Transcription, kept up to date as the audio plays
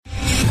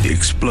The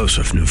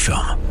explosive new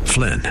film,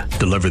 Flynn,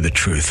 deliver the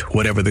truth,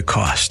 whatever the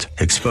cost,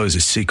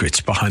 exposes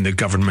secrets behind the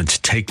government's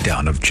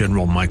takedown of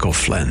General Michael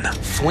Flynn.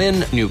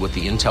 Flynn knew what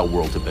the intel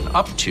world had been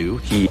up to.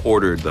 He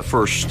ordered the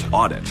first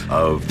audit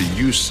of the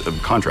use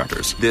of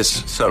contractors.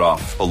 This set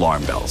off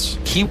alarm bells.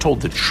 He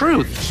told the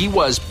truth. He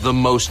was the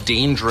most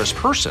dangerous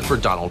person for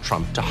Donald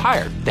Trump to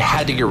hire. They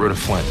had to get rid of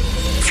Flynn.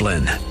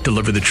 Flynn,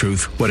 deliver the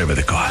truth, whatever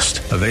the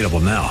cost. Available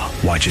now.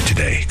 Watch it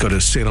today. Go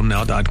to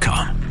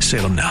salemnow.com.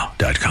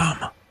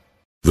 salemnow.com.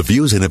 The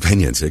views and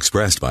opinions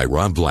expressed by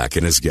Rob Black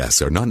and his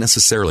guests are not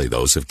necessarily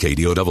those of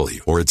KDOW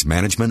or its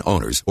management,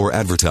 owners, or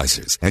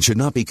advertisers and should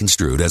not be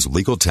construed as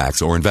legal,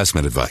 tax, or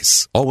investment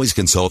advice. Always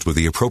consult with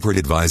the appropriate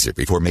advisor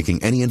before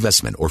making any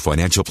investment or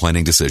financial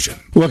planning decision.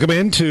 Welcome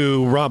in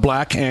to Rob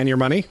Black and Your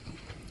Money.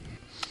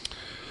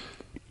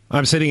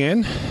 I'm sitting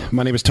in.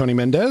 My name is Tony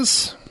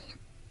Mendez.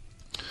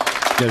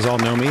 You guys all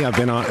know me. I've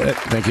been on...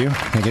 Thank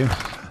you.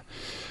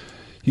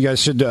 You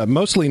guys should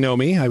mostly know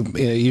me. I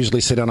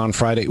usually sit on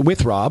Friday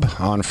with Rob.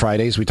 On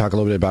Fridays, we talk a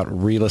little bit about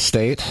real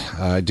estate.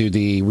 I do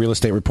the real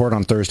estate report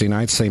on Thursday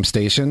nights, same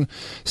station,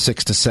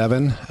 6 to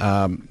 7.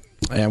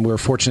 And we're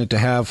fortunate to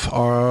have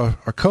our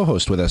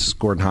co-host with us,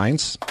 Gordon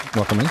Hines.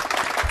 Welcome in.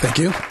 Thank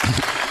you.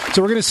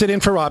 So we're going to sit in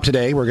for Rob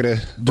today. We're going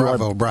to do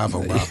bravo.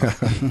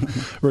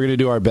 We're going to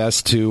do our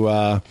best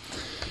to...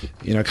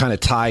 kind of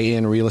tie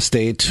in real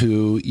estate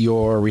to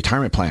your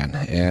retirement plan.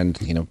 And,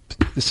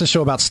 this is a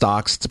show about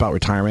stocks. It's about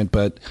retirement,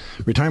 but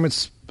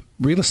retirement's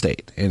real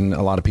estate in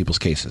a lot of people's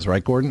cases,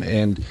 right, Gordon?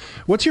 And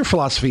what's your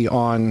philosophy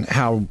on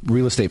how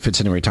real estate fits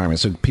into retirement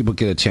so people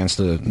get a chance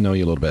to know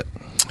you a little bit?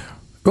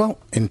 Well,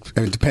 it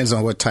depends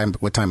on what time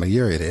of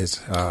year it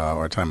is,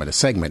 or time of the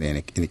segment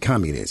in the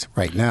economy it is.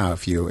 Right now,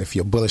 if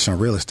you're bullish on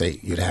real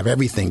estate, you'd have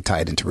everything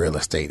tied into real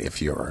estate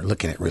if you're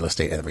looking at real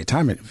estate as a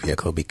retirement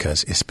vehicle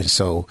because it's been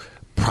so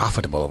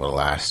profitable over the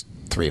last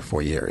 3 or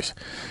 4 years.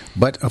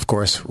 But, of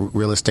course,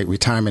 real estate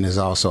retirement is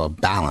also a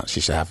balance.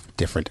 You should have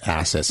different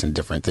assets and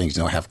different things.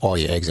 You don't have all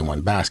your eggs in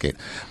one basket.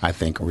 I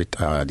think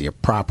your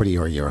property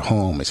or your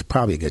home is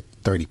probably a good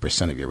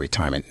 30% of your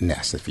retirement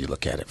nest if you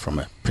look at it from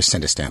a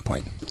percentage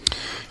standpoint.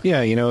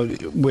 Yeah,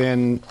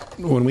 when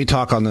we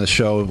talk on the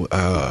show...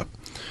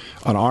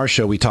 on our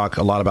show, we talk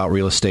a lot about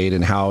real estate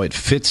and how it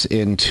fits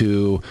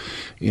into,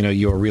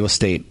 your real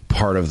estate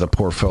part of the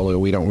portfolio.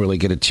 We don't really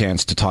get a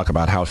chance to talk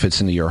about how it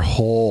fits into your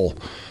whole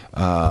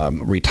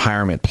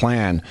retirement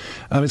plan.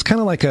 It's kind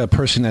of like a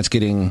person that's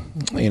getting,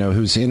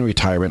 who's in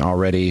retirement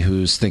already,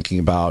 who's thinking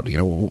about,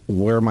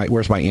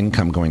 where's my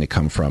income going to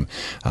come from?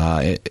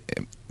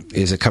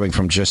 Is it coming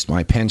from just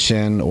my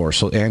pension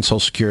and Social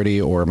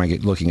Security, or am I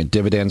looking at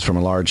dividends from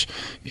a large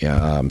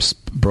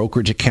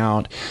brokerage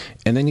account?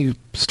 And then you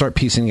start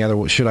piecing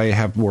together, should I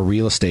have more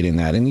real estate in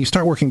that? And you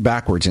start working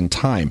backwards in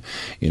time.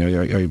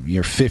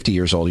 You're 50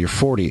 years old, you're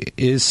 40.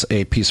 Is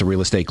a piece of real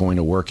estate going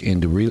to work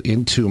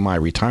into my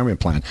retirement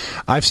plan?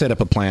 I've set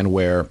up a plan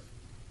where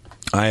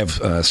I have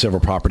several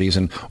properties,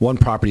 and one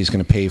property is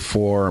going to pay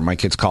for my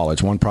kids'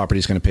 college. One property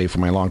is going to pay for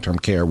my long-term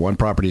care. One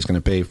property is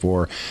going to pay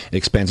for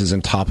expenses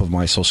on top of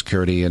my Social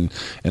Security and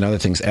other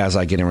things as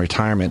I get in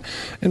retirement.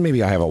 And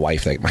maybe I have a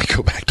wife that might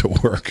go back to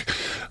work.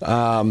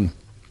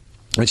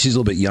 And she's a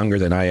little bit younger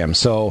than I am.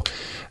 So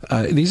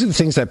these are the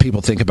things that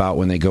people think about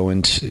when they go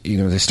into,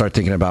 they start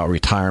thinking about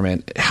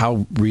retirement,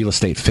 how real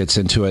estate fits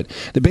into it.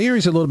 The Bay Area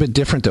is a little bit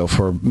different, though,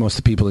 for most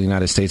of the people in the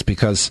United States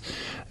because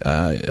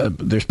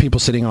there's people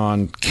sitting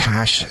on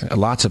cash,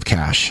 lots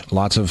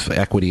of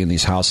equity in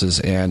these houses,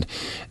 and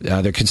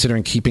they're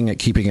considering keeping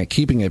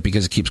it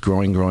because it keeps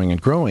growing.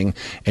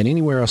 And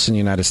anywhere else in the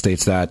United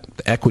States, that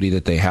equity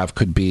that they have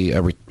could be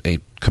a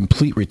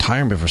complete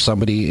retirement for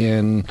somebody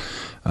in,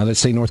 let's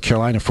say, North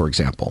Carolina, for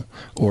example,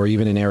 or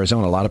even in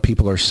Arizona. A lot of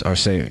people are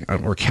saying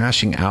we're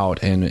cashing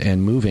out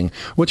and moving.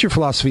 What's your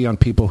philosophy on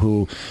people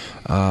who,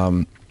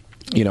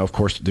 of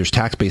course, there's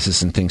tax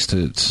basis and things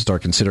to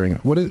start considering.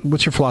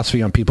 What's your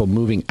philosophy on people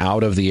moving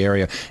out of the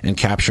area and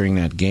capturing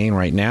that gain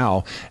right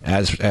now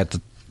as at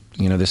the,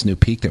 this new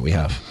peak that we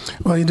have?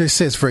 Well, they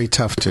say it's very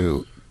tough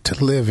to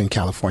live in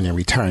California and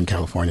retire in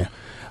California.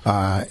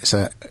 It's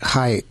a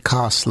high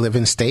cost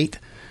living state.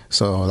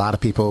 So a lot of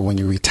people, when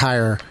you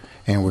retire,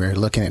 and we're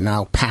looking at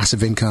now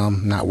passive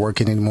income, not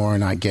working anymore,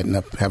 not getting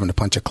up, having to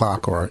punch a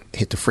clock or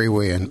hit the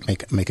freeway and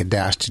make a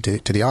dash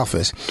to the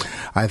office.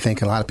 I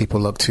think a lot of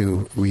people look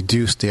to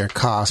reduce their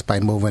costs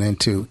by moving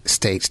into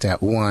states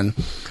that, one,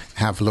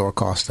 have lower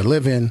cost to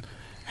live in,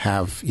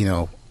 have,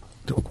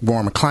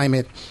 warmer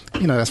climate.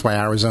 That's why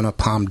Arizona,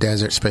 Palm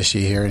Desert,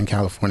 especially here in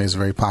California, is a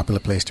very popular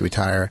place to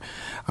retire.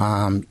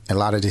 A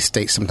lot of these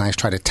states sometimes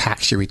try to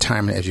tax your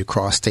retirement as you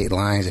cross state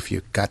lines if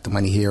you got the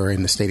money here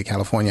in the state of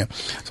California.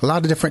 So a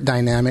lot of different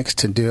dynamics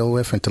to deal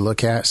with and to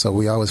look at. So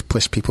we always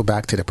push people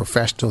back to the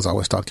professionals.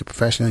 Always talk to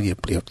professionals,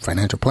 your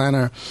financial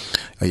planner,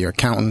 or your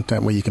accountant,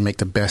 that way you can make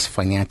the best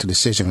financial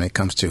decision when it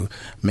comes to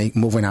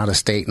moving out of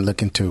state and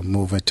looking to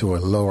move into a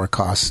lower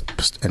cost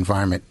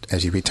environment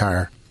as you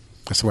retire.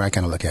 That's the way I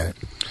kind of look at it.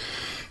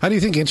 How do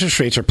you think interest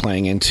rates are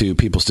playing into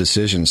people's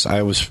decisions?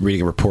 I was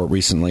reading a report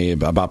recently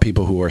about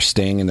people who are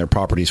staying in their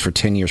properties for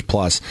 10 years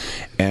plus,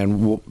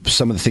 and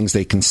some of the things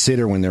they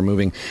consider when they're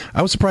moving.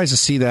 I was surprised to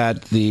see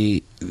that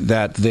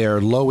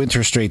their low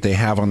interest rate they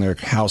have on their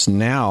house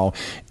now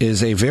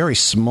is a very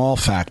small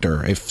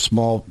factor,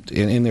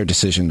 in their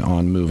decision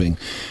on moving.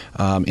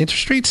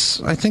 Interest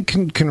rates, I think,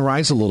 can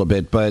rise a little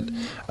bit, but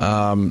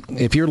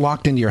if you're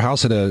locked into your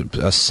house at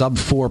a sub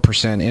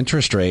 4%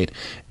 interest rate,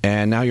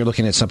 and now you're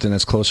looking at something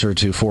that's closer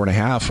to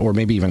 4.5% or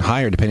maybe even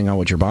higher, depending on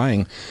what you're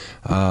buying,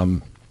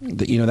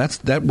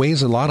 that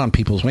weighs a lot on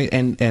people's weight,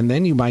 and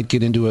then you might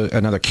get into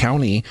another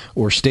county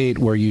or state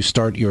where you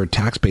start your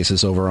tax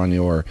basis over on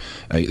your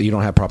you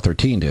don't have Prop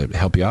 13 to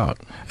help you out.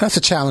 That's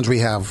a challenge we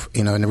have,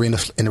 in the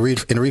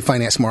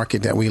refinance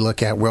market that we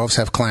look at. We always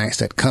have clients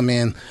that come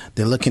in,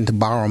 they're looking to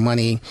borrow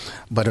money,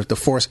 but if the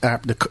first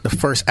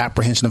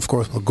apprehension, of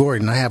course, well,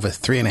 Gordon, I have a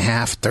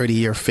 3.5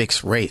 30-year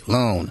fixed rate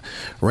loan.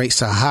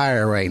 Rates are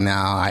higher right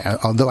now.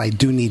 Although I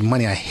do need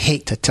money, I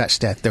hate to touch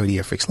that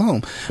 30-year fixed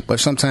loan.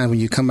 But sometimes when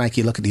you come back,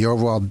 you look at the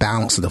overall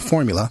balance of the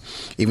formula,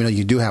 even though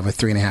you do have a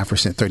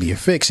 3.5% 30-year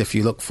fix, if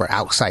you look for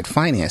outside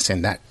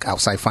financing, that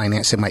outside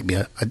financing might be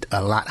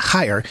a lot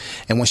higher.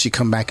 And once you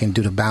come back and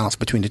do the balance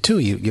between the two,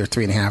 your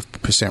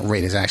 3.5%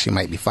 rate is actually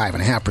might be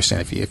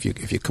 5.5%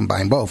 if you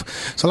combine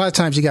both. So a lot of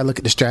times you got to look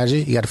at the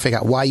strategy. You got to figure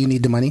out why you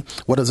need the money.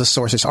 What are the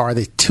sources are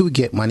they to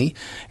get money?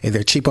 Is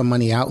there cheaper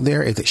money out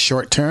there? Is it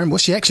short term?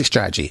 What's your exit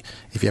strategy?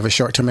 If you have a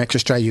short term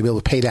exit strategy, you'll be able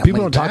to pay that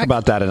People money don't talk back.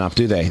 about that enough,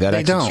 do they? That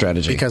exit don't,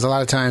 strategy. Because a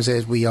lot of times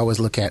we always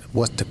look at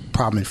what's the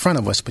problem in front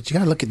of us, but you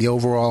got to look at the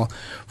overall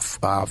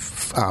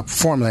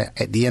formula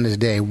at the end of the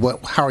day.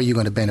 How are you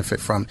going to benefit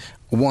from,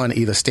 one,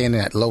 either staying in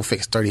that low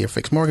fixed 30-year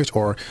fixed mortgage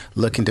or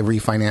looking to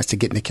refinance to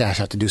get in the cash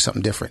out to do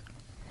something different?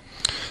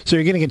 So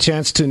you're getting a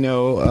chance to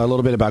know a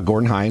little bit about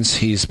Gordon Hines.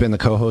 He's been the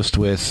co-host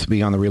with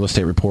me on the Real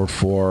Estate Report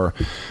for,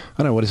 I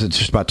don't know, what is it,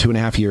 just about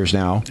 2.5 years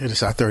now.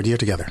 It's our third year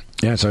together.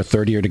 Yeah, it's our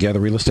third year together.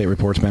 Real Estate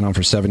Report's been on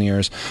for 7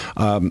 years.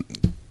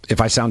 If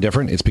I sound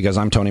different, it's because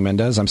I'm Tony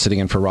Mendez. I'm sitting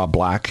in for Rob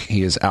Black.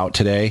 He is out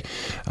today.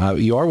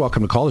 You are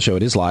welcome to call the show.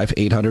 It is live,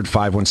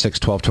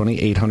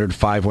 800-516-1220,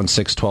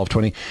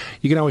 800-516-1220.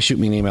 You can always shoot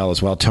me an email as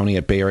well,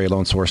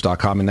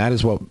 Tony@BayAreaLoanSource.com, and that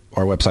is what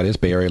our website is,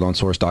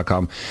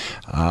 BayAreaLoanSource.com.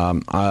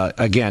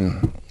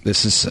 Again,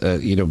 this is,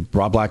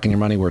 Rob Black and Your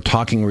Money. We're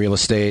talking real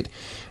estate.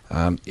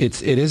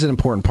 It is an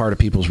important part of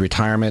people's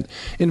retirement.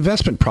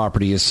 Investment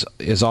property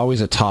is always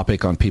a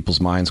topic on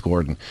people's minds,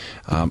 Gordon.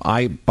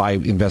 I buy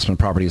investment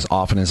property as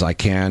often as I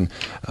can.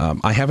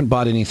 I haven't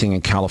bought anything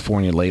in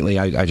California lately.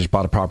 I just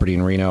bought a property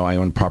in Reno. I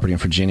own property in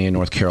Virginia,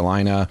 North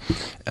Carolina,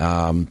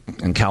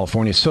 and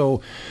California.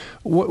 So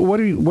what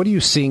are you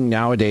seeing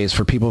nowadays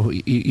for people who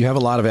you have a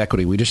lot of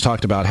equity? We just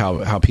talked about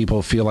how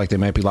people feel like they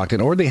might be locked in,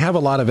 or they have a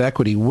lot of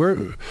equity. Where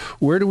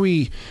do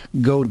we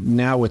go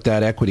now with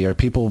that equity? Are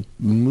people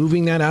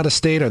moving that out of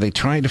state? Are they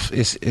trying to?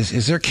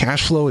 Is there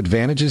cash flow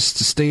advantages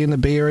to stay in the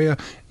Bay Area?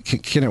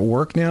 Can it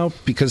work now?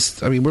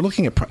 Because, we're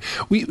looking at...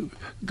 We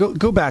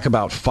go back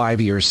about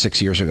 5 years,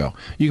 6 years ago.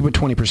 You could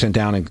put 20%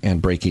 down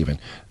and break even.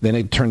 Then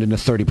it turned into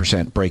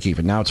 30% break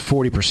even. Now it's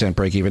 40%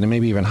 break even and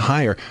maybe even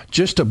higher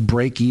just to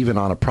break even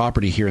on a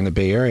property here in the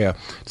Bay Area.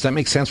 Does that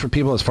make sense for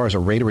people as far as a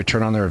rate of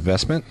return on their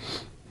investment?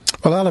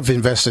 A lot of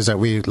investors that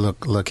we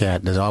look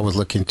at that are always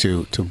looking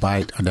to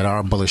buy, that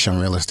are bullish on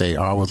real estate,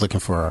 are always looking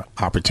for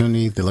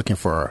opportunity. They're looking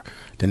for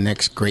the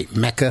next great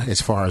mecca as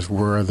far as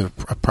where the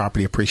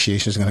property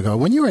appreciation is going to go.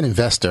 When you're an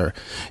investor,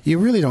 you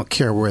really don't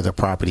care where the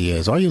property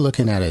is. All you're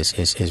looking at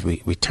is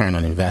return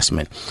on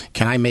investment.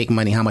 Can I make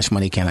money? How much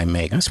money can I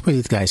make? That's where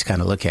these guys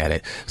kind of look at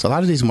it. So a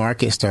lot of these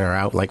markets that are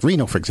out, like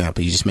Reno, for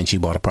example, you just mentioned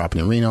you bought a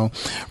property in Reno.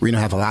 Reno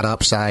has a lot of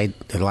upside.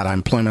 There's a lot of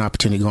employment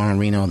opportunity going on in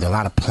Reno. There are a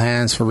lot of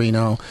plans for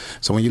Reno.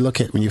 So when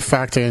you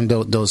factor in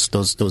those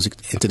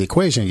into the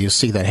equation, you'll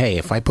see that, hey,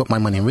 if I put my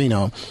money in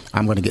Reno,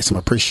 I'm going to get some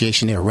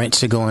appreciation there.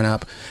 Rents are going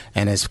up,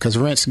 and it's because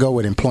rents go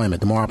with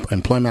employment. The more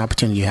employment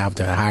opportunity you have,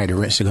 the higher the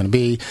rents are going to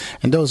be.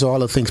 And those are all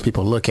the things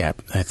people look at.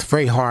 It's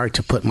very hard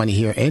to put money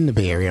here in the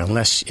Bay Area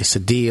unless it's a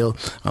deal,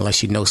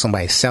 unless you know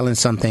somebody's selling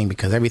something,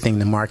 because everything in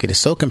the market is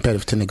so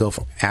competitive, tend to go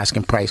for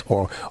asking price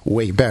or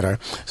way better.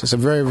 So it's a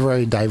very,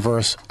 very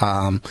diverse,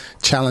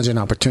 challenging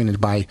opportunity to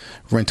buy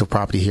rental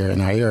property here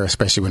in our area,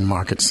 especially when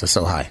markets are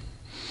so high.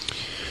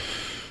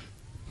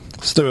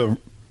 So,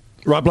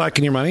 Rob Black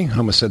and Your Money. I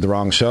almost said the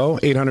wrong show.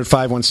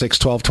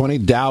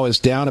 800-516-1220. Dow is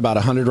down about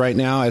 100 right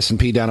now.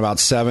 S&P down about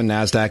 7.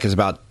 NASDAQ is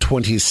about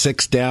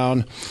 26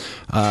 down.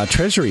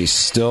 Treasuries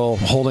still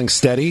holding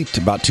steady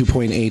to about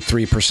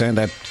 2.83%.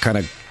 That kind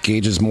of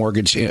gauges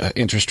mortgage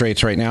interest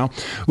rates right now.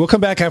 We'll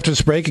come back after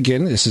this break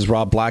again. This is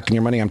Rob Black and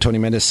Your Money. I'm Tony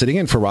Mendez sitting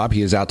in for Rob.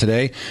 He is out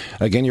today.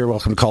 Again, you're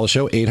welcome to call the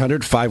show.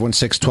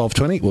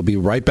 800-516-1220. We'll be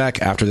right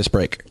back after this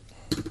break.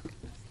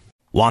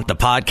 Want the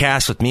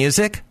podcast with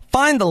music?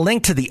 Find the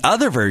link to the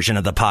other version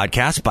of the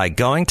podcast by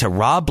going to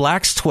Rob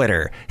Black's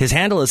Twitter. His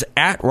handle is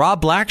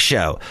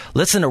 @RobBlackShow.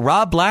 Listen to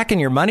Rob Black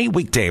and Your Money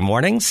weekday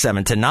mornings,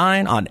 7 to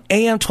 9 on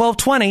AM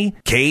 1220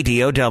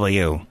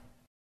 KDOW.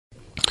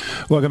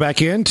 Welcome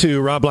back in to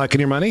Rob Black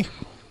and Your Money.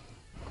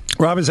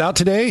 Rob is out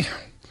today.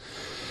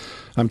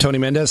 I'm Tony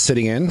Mendez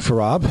sitting in for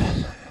Rob.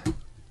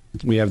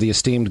 We have the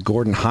esteemed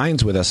Gordon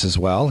Hines with us as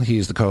well.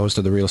 He's the co-host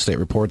of the Real Estate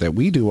Report that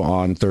we do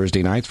on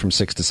Thursday nights from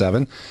 6 to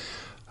 7.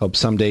 Hope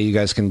someday you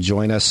guys can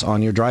join us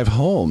on your drive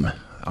home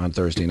on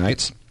Thursday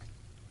nights.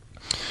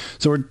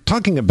 So we're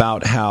talking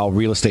about how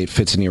real estate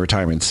fits in your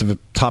retirement. It's a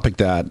topic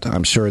that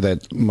I'm sure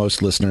that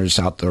most listeners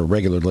out there,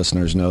 regular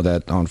listeners, know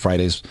that on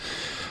Fridays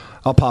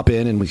I'll pop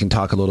in and we can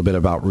talk a little bit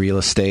about real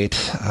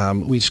estate.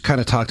 We just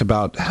kind of talked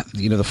about,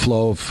 the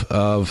flow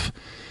of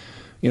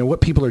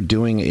what people are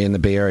doing in the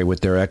Bay Area with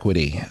their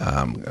equity.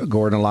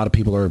 Gordon, a lot of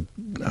people are,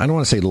 I don't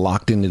want to say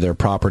locked into their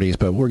properties,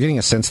 but we're getting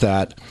a sense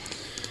that,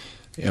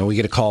 we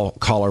get a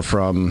caller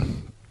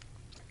from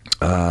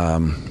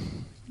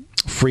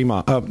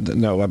Fremont.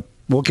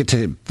 We'll get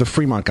to the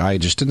Fremont guy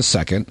just in a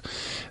second.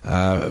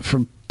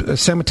 From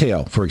San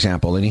Mateo, for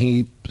example, and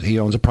he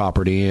owns a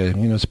property.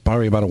 It's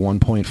probably about a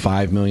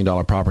 $1.5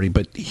 million property,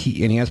 but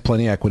he has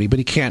plenty of equity, but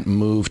he can't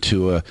move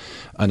to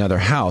another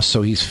house,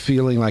 so he's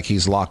feeling like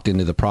he's locked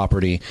into the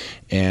property.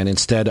 And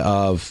instead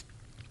of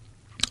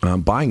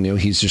buying new,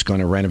 he's just going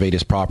to renovate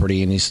his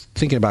property, and he's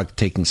thinking about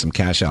taking some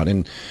cash out.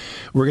 And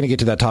we're going to get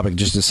to that topic in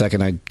just a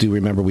second. I do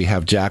remember we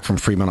have Jack from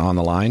Fremont on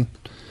the line.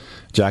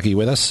 Jack, are you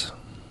with us?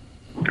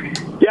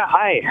 Yeah,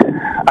 hi.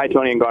 Hi,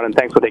 Tony and Gordon.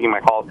 Thanks for taking my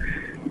call.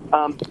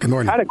 Good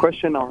morning. I had a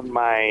question on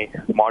my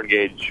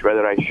mortgage,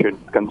 whether I should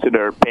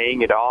consider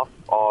paying it off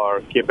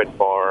or keep it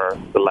for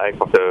the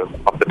life of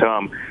the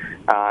term.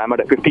 I'm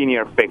at a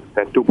 15-year fix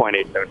at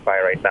 2.875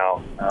 right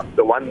now.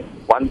 The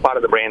one part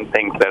of the brain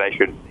thinks that I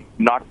should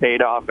not pay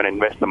it off and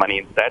invest the money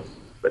instead,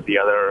 but the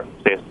other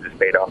says just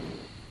pay it off.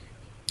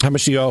 How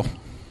much do you owe?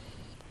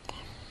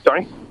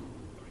 Sorry?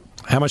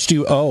 How much do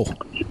you owe?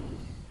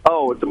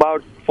 Oh, it's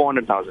about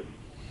 $400,000.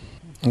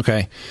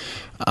 Okay.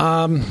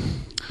 All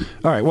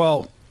right.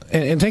 Well,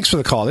 and thanks for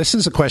the call. This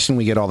is a question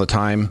we get all the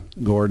time,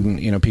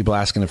 Gordon. People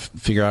asking to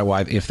figure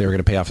out if they're going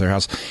to pay off their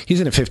house. He's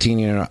in a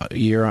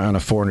 15-year on a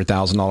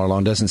 $400,000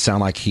 loan. Doesn't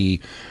sound like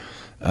he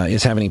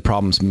is having any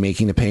problems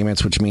making the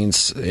payments, which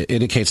means it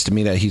indicates to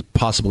me that he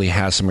possibly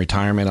has some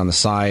retirement on the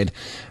side,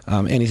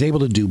 and he's able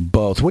to do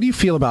both. What do you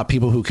feel about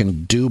people who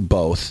can do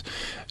both?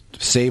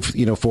 Save,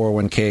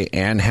 401k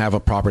and have a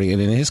property,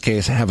 and in his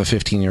case, have a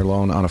 15-year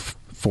loan on a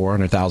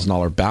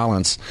 $400,000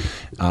 balance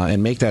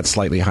and make that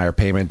slightly higher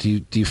payment.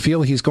 Do you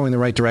feel he's going the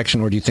right direction,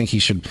 or do you think he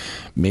should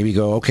maybe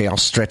go, okay, I'll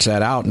stretch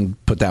that out and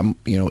put that,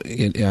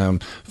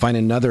 find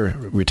another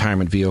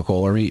retirement vehicle,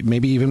 or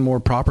maybe even more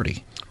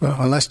property? Well,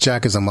 unless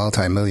Jack is a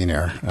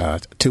multimillionaire,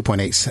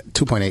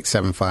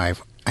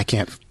 2.875, I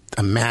can't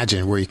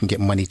imagine where you can get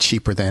money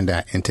cheaper than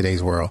that in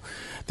today's world.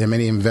 There are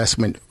many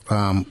investment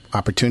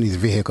opportunities,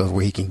 vehicles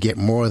where he can get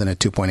more than a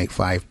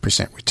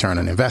 2.85% return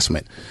on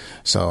investment.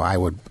 So I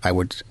would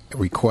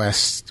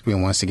request,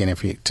 once again,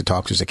 to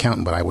talk to his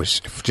accountant, but I would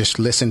just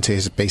listen to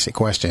his basic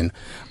question.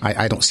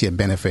 I don't see a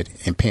benefit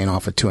in paying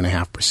off a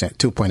 2.5%,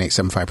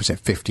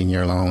 2.875%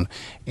 15-year loan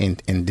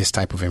in this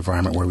type of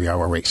environment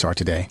where rates are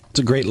today. It's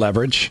a great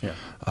leverage. Yeah.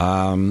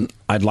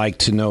 I'd like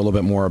to know a little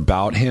bit more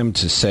about him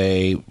to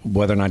say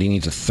whether or not he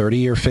needs a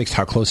 30-year fix.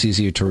 How close is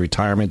he to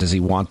retirement? Does he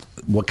want,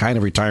 what kind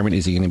of retirement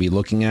is he going to be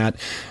looking at?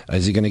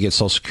 Is he going to get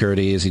Social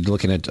Security? Is he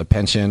looking at a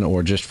pension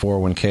or just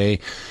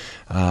 401k?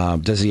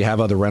 Does he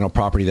have other rental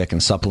property that can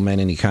supplement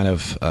any kind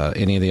of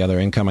any of the other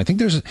income? I think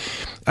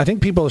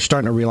people are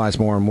starting to realize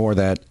more and more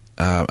that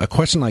a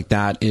question like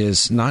that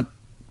is not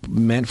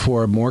meant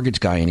for a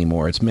mortgage guy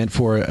anymore. It's meant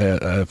for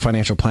a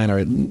financial planner,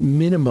 at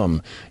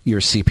minimum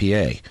your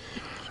CPA.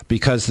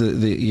 Because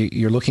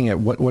you're looking at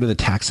what are the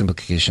tax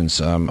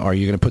implications? Are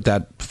you going to put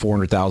that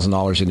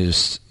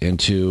 $400,000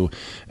 into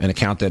an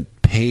account that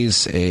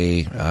pays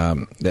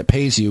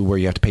you where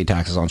you have to pay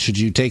taxes on? Should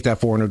you take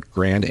that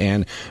 $400,000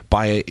 and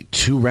buy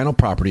 2 rental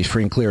properties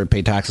free and clear and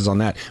pay taxes on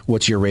that?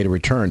 What's your rate of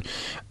return?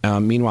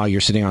 Meanwhile, you're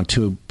sitting on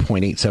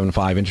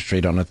 2.875 interest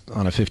rate on a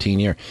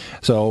 15-year.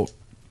 So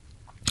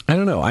I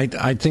don't know.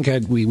 I think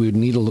we would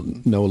need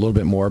to know a little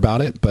bit more about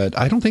it, but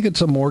I don't think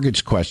it's a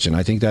mortgage question.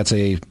 I think that's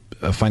a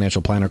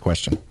financial planner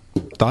question.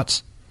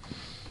 Thoughts?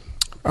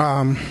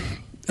 I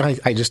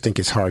just think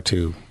it's hard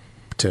to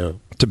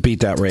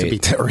beat that rate. To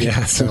beat that rate.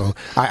 Yeah. So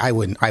I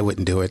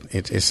wouldn't do it.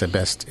 It's the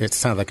best. It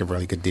sounds like a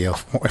really good deal.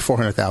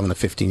 $400,000 a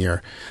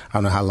 15-year. I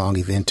don't know how long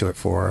he's into it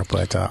for,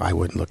 but I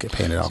wouldn't look at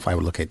paying it off. I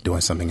would look at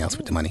doing something else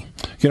with the money.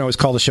 You can always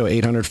call the show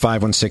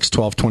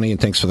 800-516-1220, and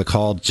thanks for the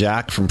call,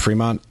 Jack from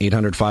Fremont.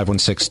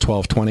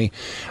 800-516-1220.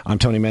 I'm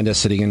Tony Mendez,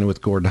 sitting in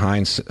with Gordon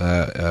Hines.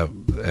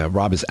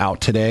 Rob is out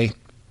today.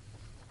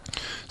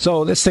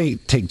 So let's say,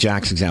 take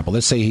Jack's example.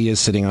 Let's say he is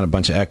sitting on a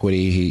bunch of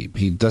equity.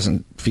 He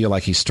doesn't feel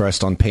like he's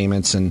stressed on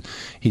payments, and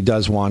he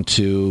does want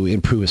to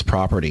improve his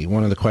property.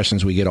 One of the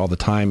questions we get all the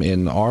time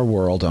in our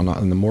world on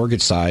the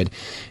mortgage side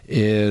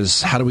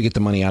is, how do we get the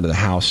money out of the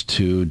house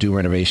to do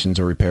renovations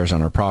or repairs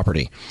on our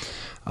property?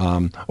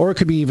 Or it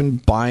could be even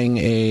buying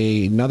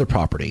another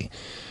property.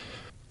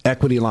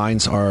 Equity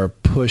lines are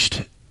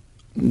pushed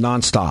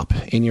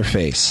nonstop in your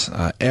face.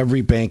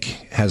 Every bank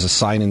has a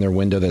sign in their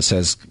window that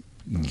says,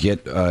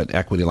 get an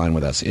equity line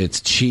with us.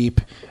 It's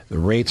cheap. The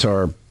rates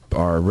are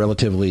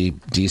relatively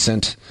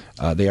decent.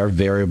 They are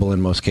variable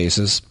in most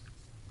cases.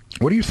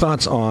 What are your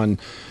thoughts on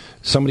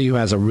somebody who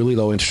has a really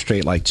low interest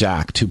rate like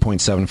Jack,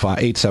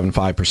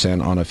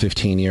 875% on a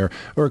 15-year,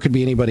 or it could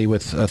be anybody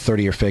with a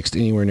 30-year fixed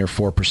anywhere near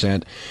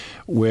 4%,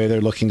 where they're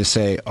looking to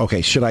say,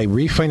 okay, should I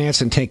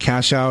refinance and take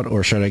cash out,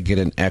 or should I get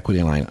an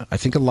equity line? I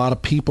think a lot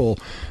of people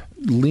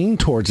lean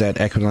towards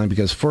that equity line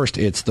because, first,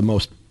 it's the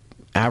most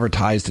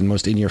advertised and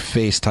most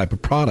in-your-face type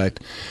of product,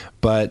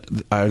 but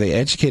are they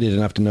educated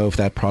enough to know if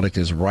that product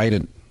is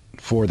right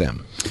for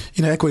them?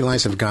 Equity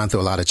lines have gone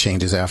through a lot of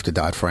changes after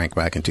Dodd-Frank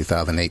back in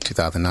 2008,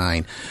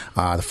 2009.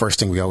 The first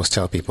thing we always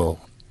tell people,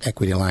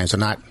 equity lines are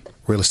not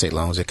real estate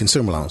loans, they're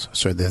consumer loans.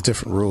 So there's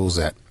different rules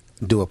that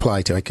do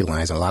apply to equity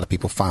lines. And a lot of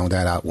people found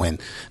that out when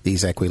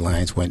these equity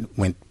lines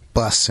went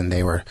bust, and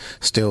they were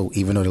still,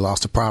 even though they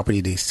lost the property,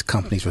 these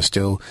companies were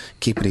still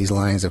keeping these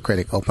lines of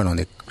credit open on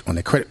the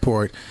credit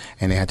report,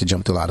 and they had to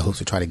jump through a lot of hoops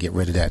to try to get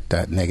rid of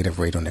that negative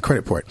rate on the credit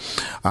report.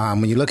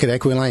 When you look at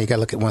equity line, you got to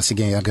look at, once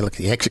again, you got to look at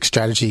the exit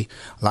strategy.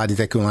 A lot of these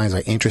equity lines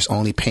are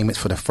interest-only payments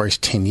for the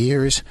first 10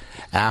 years.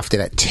 After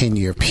that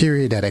 10-year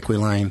period, that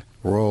equity line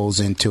rolls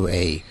into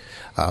a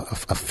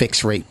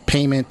fixed rate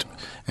payment,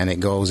 and it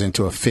goes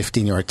into a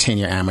 15 or a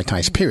 10-year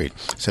amortized period.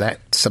 So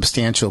that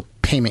substantial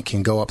payment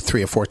can go up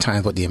 3 or 4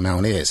 times what the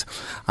amount is.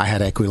 I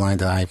had an equity line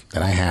that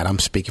I had. I'm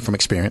speaking from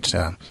experience.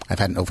 I've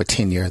had it over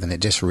 10 years, and it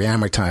just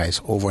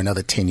reamortized over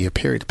another 10-year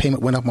period. The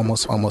payment went up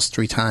almost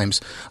 3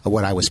 times of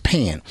what I was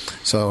paying.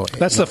 So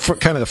that's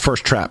kind of the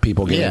first trap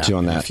people get into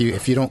on that.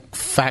 If you don't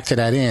factor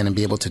that in and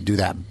be able to do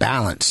that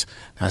balance,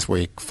 that's where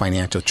your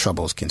financial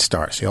troubles can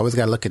start. So you always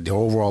got to look at the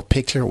overall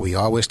picture. We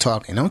always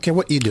talk, and I don't care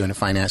what you do in the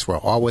finance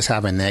world, always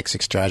have an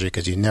exit strategy,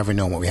 because you never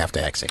know when we have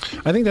to exit.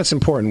 I think that's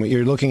important. When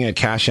you're looking at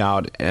cash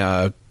out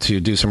to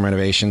do some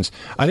renovations,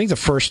 I think the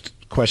first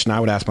question I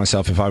would ask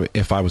myself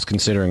if I was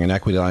considering an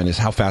equity line is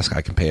how fast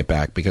I can pay it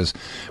back, because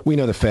we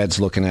know the Fed's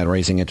looking at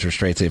raising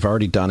interest rates. They've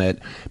already done it.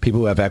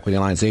 People who have equity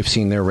lines, they've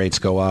seen their rates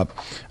go up.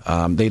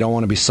 They don't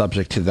want to be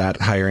subject to that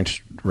higher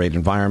interest rate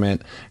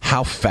environment.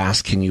 How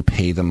fast can you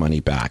pay the money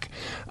back?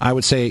 I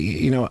would say,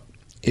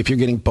 if you're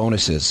getting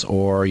bonuses,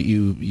 or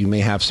you may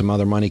have some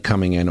other money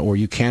coming in, or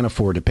you can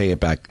afford to pay it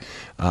back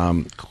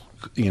a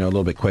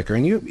little bit quicker,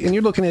 and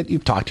you're looking at,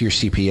 you've talked to your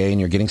CPA and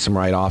you're getting some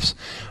write-offs,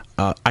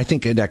 I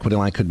think an equity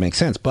line could make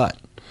sense. But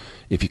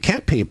if you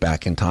can't pay it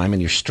back in time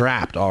and you're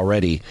strapped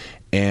already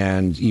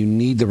and you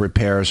need the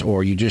repairs,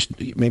 or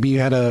maybe you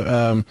had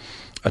a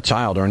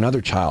child or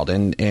another child,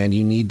 and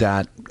you need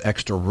that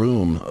extra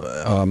room,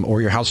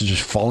 or your house is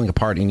just falling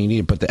apart and you need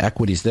it, but the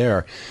equity's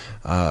there.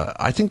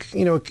 I think,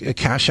 a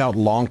cash out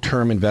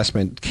long-term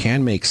investment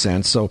can make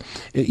sense. So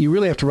you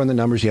really have to run the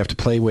numbers. You have to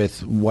play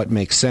with what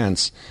makes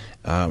sense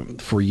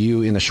for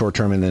you in the short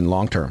term and then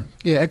long term.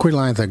 Yeah, equity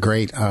lines are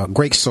great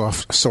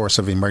source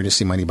of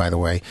emergency money, by the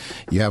way.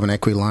 You have an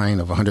equity line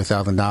of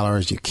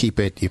 $100,000, you keep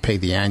it, you pay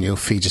the annual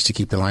fee just to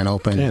keep the line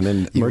open. Yeah, and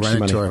then you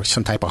run into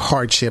some type of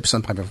hardship,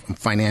 some type of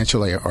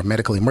financial or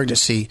medical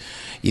emergency,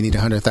 you need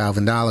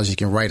 $100,000, you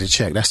can write a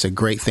check. That's the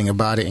great thing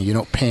about it, and you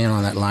don't pay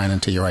on that line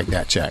until you write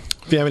that check.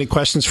 If you have any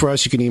questions for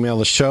us, you can email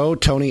the show,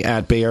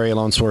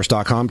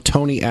 Tony@BayAreaLoanSource.com,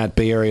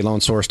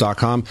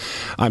 Tony@BayAreaLoanSource.com.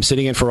 I'm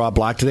sitting in for Rob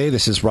Black today.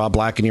 This is Rob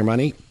Black and Your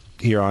Money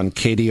here on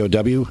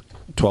KDOW,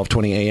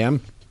 1220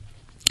 AM.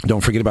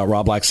 Don't forget about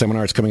Rob Black's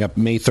seminar. It's coming up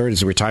May 3rd.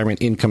 It's a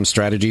retirement income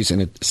strategies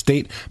and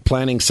estate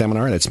planning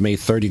seminar. That's May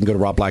 3rd. You can go to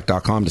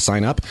robblack.com to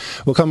sign up.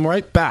 We'll come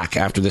right back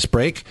after this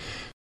break.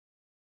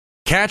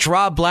 Catch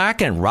Rob Black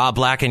and Rob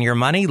Black and Your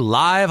Money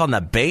live on the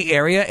Bay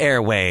Area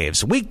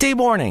airwaves, weekday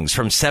mornings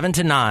from 7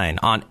 to 9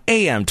 on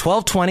AM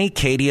 1220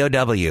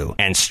 KDOW,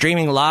 and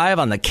streaming live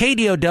on the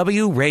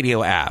KDOW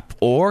radio app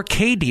or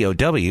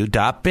KDOW.biz.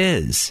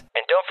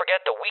 And don't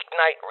forget the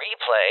weeknight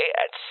replay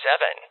at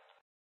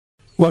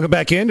 7. Welcome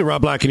back in to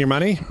Rob Black and Your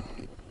Money.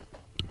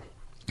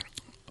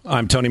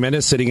 I'm Tony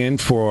Mendez, sitting in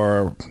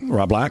for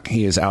Rob Black.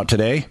 He is out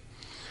today.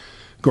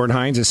 Gordon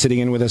Hines is sitting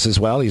in with us as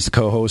well. He's the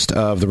co-host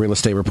of the Real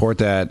Estate Report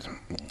that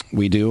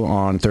we do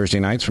on Thursday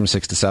nights from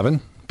 6 to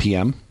 7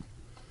 p.m.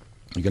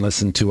 You can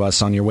listen to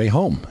us on your way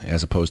home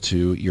as opposed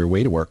to your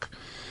way to work,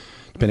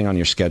 depending on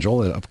your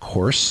schedule, of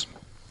course.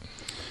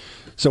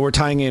 So we're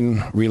tying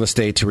in real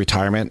estate to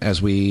retirement, as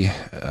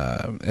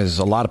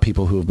a lot of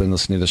people who have been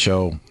listening to the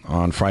show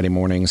on Friday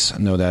mornings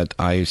know that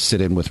I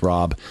sit in with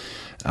Rob.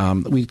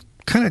 We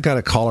kind of got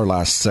a caller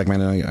last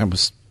segment, and I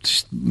was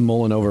just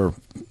mulling over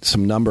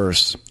some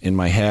numbers in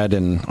my head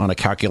and on a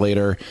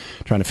calculator,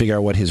 trying to figure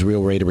out what his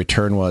real rate of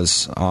return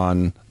was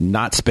on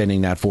not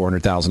spending that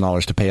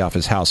 $400,000 to pay off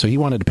his house. So he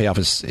wanted to pay off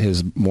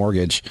his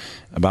mortgage,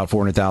 about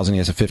 $400,000. He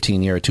has a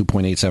 15-year at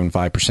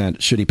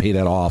 2.875%. Should he pay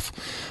that off?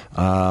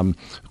 Of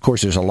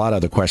course, there's a lot of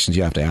other questions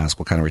you have to ask.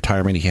 What kind of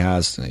retirement he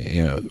has,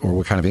 or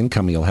what kind of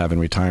income he'll have in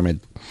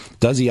retirement.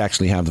 Does he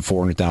actually have the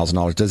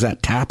 $400,000? Does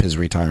that tap his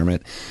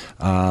retirement?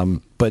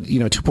 But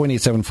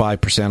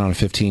 2.875% on a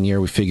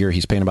 15-year, we figure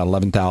he's paying about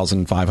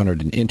 $11,500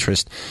 $500 in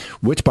interest,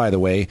 which, by the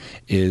way,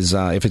 is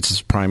if it's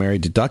his primary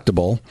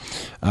deductible,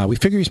 we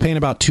figure he's paying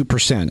about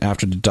 2%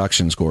 after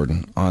deductions,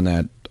 Gordon, on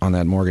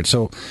that mortgage.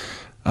 So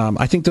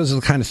I think those are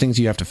the kind of things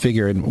you have to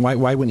figure. And why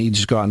wouldn't you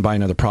just go out and buy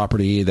another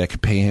property that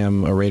could pay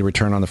him a rate of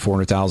return on the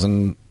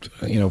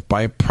 $400,000?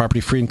 Buy a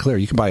property free and clear.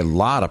 You can buy a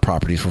lot of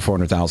properties for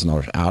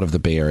 $400,000 out of the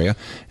Bay Area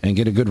and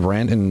get a good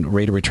rent and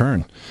rate of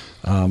return.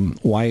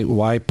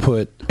 Why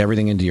put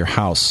everything into your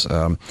house?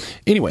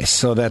 Anyway,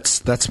 so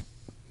that's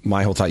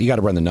my whole thought. You got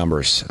to run the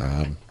numbers.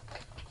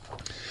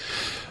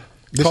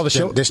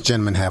 This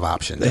gentleman have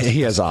options.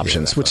 He has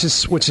options, which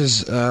is.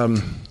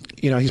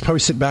 He's probably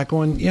sitting back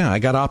going, yeah, I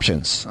got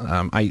options.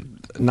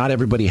 Not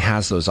everybody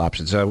has those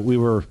options.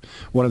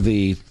 One of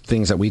the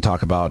things that we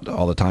talk about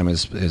all the time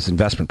is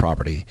investment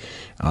property.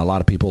 A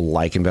lot of people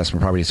like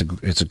investment property.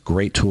 It's a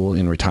great tool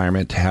in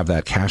retirement to have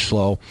that cash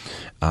flow.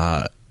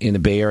 In the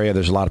Bay Area,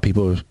 there's a lot of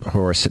people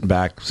who are sitting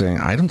back saying,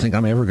 I don't think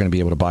I'm ever going to be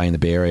able to buy in the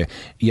Bay Area,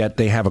 yet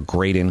they have a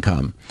great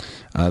income.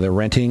 They're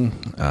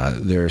renting,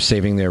 they're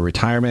saving their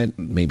retirement.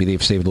 Maybe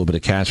they've saved a little bit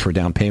of cash for a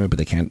down payment, but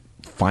they can't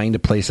find a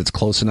place that's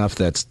close enough,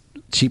 that's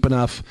cheap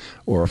enough,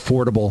 or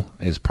affordable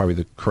is probably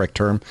the correct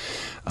term.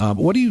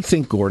 What do you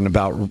think, Gordon,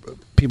 about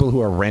people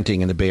who are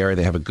renting in the Bay Area?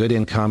 They have a good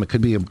income. It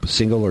could be a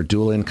single or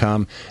dual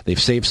income. They've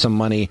saved some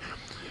money.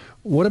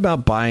 What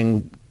about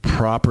buying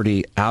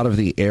property out of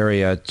the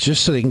area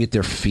just so they can get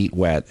their feet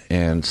wet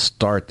and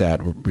start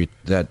that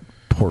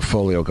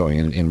portfolio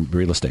going in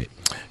real estate?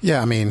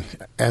 Yeah, I mean,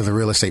 as a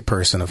real estate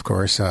person, of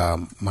course,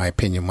 my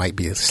opinion might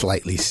be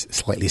slightly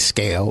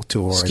scaled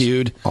towards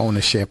skewed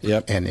ownership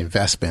and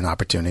investment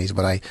opportunities.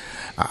 But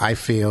I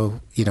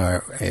feel,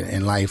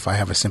 in life, I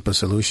have a simple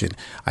solution.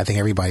 I think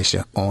everybody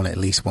should own at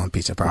least one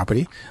piece of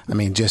property. I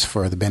mean, just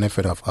for the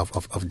benefit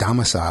of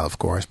domicile, of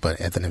course, but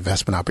as an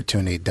investment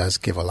opportunity, it does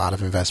give a lot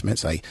of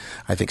investments. I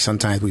think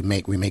sometimes we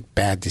make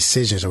bad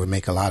decisions, or we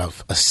make a lot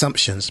of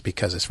assumptions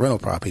because it's rental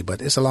property,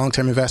 but it's a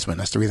long-term investment.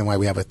 That's the reason why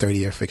we have a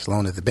 30-year fixed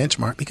loan as the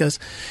benchmark, because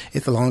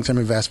it's a long-term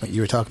investment.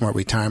 You were talking about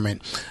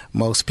retirement.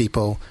 Most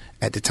people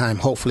at the time,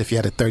 hopefully if you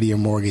had a 30-year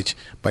mortgage,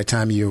 by the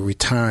time you're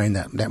retiring,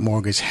 that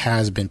mortgage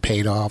has been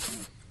paid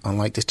off,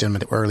 unlike this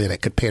gentleman earlier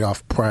that could pay it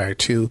off prior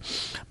to.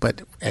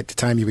 But at the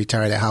time you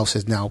retire, the house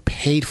is now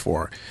paid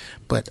for.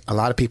 But a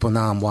lot of people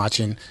now I'm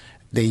watching,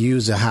 they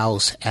use the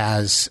house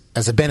as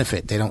a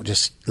benefit. They don't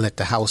just let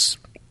the house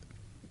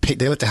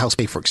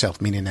pay for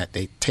itself, meaning that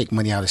they take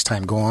money out as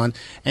time go on,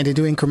 and they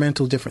do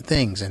incremental different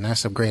things, and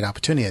that's a great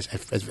opportunity.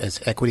 As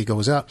equity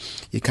goes up,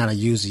 you kind of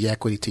use the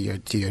equity to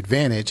your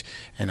advantage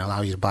and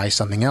allow you to buy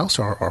something else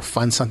or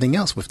fund something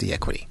else with the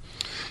equity.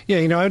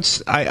 Yeah,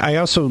 I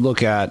also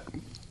look at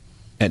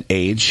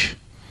age.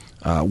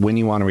 When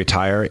you want to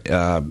retire,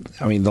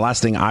 the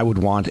last thing I would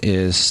want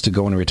is to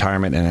go into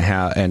retirement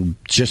and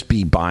just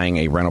be buying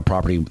a rental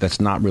property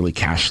that's not really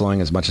cash flowing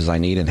as much as I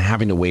need, and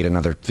having to wait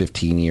another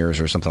 15 years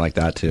or something like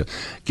that to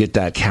get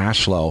that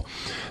cash flow.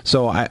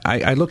 So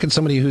I look at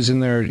somebody who's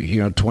in their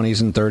 20s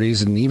and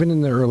 30s and even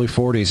in their early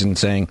 40s and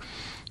saying,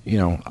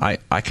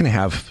 I can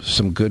have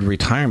some good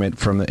retirement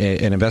from an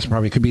investment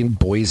property. It could be in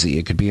Boise,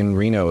 it could be in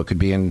Reno, it could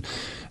be in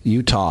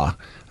Utah.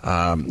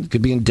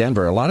 Could be in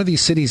Denver. A lot of these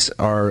cities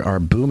are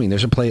booming.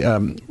 There's a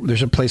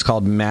place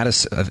called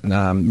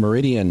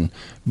Meridian,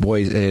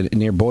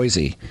 near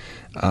Boise,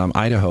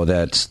 Idaho,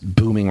 that's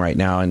booming right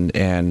now,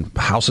 and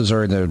houses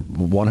are in the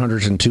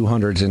 100s and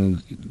 200s,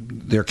 and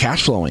they're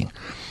cash flowing.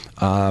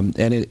 And a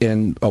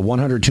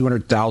 $100,000,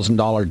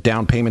 $200,000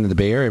 down payment in the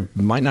Bay Area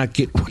might not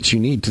get what you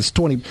need.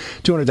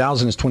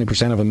 $200,000 is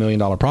 20% of $1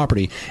 million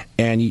property,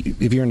 and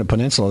if you're in the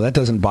peninsula, that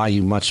doesn't buy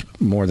you much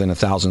more than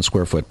 1,000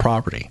 square foot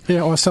property.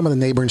 Yeah, or some of the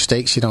neighboring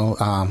states.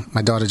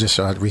 My daughter just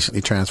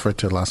recently transferred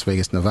to Las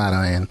Vegas, Nevada,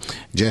 and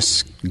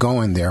just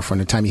going there from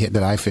the time you hit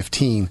that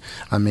I-15,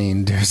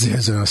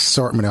 there's an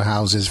assortment of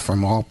houses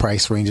from all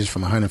price ranges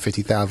from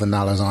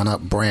 $150,000 on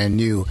up, brand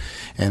new,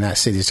 and that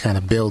city is kind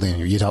of building.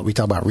 We talked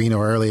about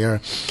Reno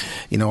earlier.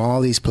 All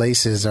these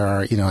places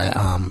are,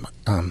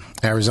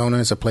 Arizona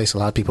is a place a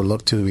lot of people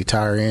look to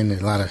retire in. There's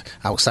a lot of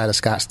outside of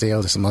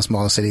Scottsdale. There's some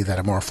smaller cities that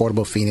are more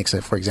affordable. Phoenix,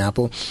 for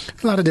example.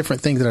 A lot of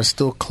different things that are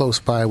still close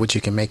by, which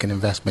you can make an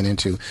investment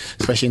into,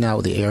 especially now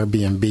with the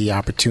Airbnb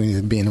opportunity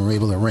of being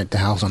able to rent the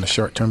house on a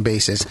short-term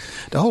basis.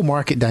 The whole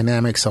market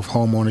dynamics of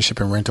home ownership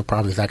and rental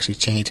properties actually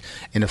changed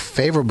in a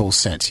favorable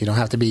sense. You don't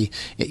have to be,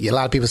 a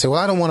lot of people say,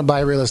 well, I don't want to buy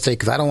real estate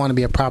because I don't want to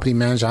be a property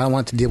manager. I don't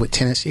want to deal with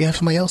tenants. You have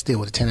somebody else deal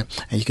with a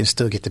tenant, and you can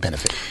still get the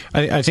benefit.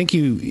 I think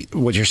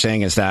what you're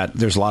saying is that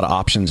there's a lot of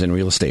options in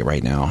real estate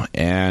right now,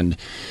 and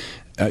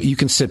you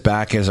can sit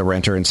back as a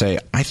renter and say,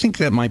 I think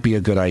that might be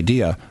a good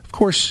idea. Of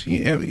course,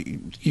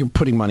 you're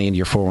putting money into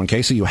your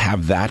 401k, so you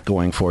have that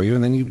going for you,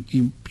 and then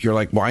you're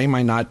like, why am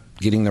I not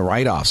getting the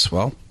write-offs?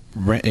 Well,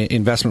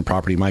 investment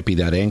property might be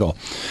that angle.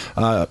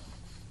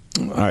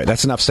 All right,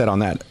 that's enough said on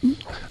that.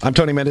 I'm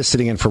Tony Mendez,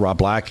 sitting in for Rob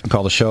Black. You can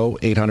call the show,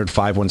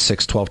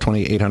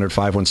 800-516-1220,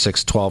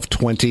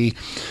 800-516-1220.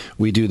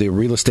 We do the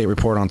real estate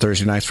report on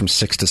Thursday nights from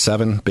 6 to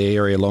 7.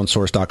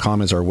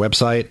 BayAreaLoanSource.com is our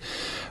website.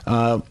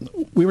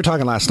 We were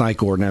talking last night,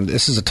 Gordon, and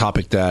this is a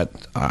topic that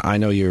I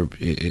know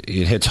it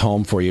hits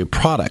home for you.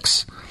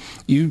 Products.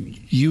 You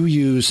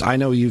use, I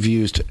know you've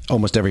used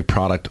almost every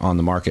product on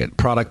the market.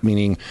 Product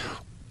meaning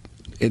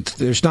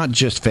there's not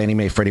just Fannie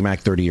Mae, Freddie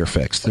Mac 30-year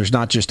fix. There's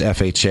not just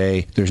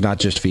FHA. There's not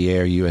just VA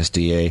or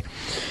USDA.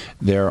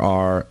 There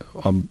are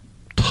a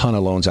ton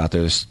of loans out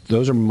there.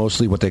 Those are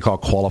mostly what they call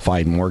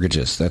qualified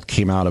mortgages that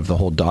came out of the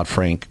whole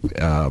Dodd-Frank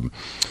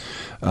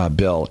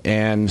bill.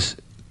 And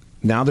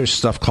now there's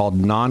stuff called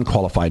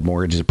non-qualified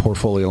mortgages,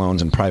 portfolio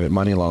loans, and private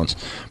money loans.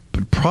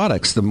 But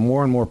products, the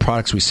more and more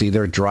products we see,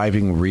 they're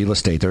driving real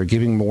estate. They're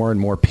giving more and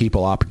more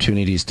people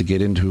opportunities to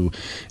get into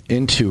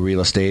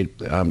real estate.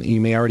 You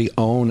may already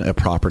own a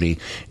property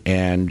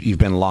and you've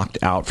been locked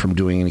out from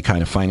doing any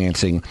kind of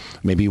financing.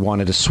 Maybe you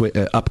wanted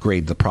to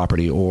upgrade the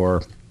property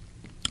or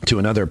to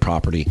another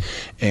property,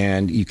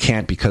 and you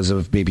can't because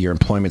of maybe your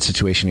employment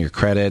situation, your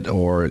credit,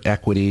 or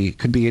equity. It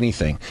could be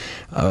anything.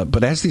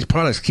 But as these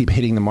products keep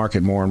hitting the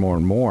market more and more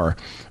and more,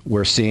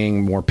 we're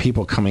seeing more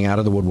people coming out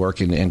of the woodwork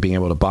and being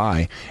able to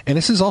buy. And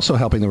this is also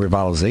helping the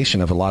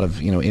revitalization of a lot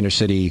of inner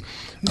city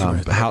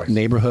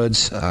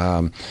neighborhoods,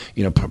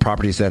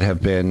 properties that have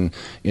been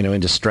in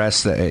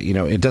distress. That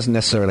it doesn't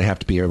necessarily have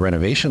to be a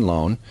renovation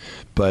loan,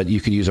 but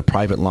you could use a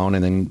private loan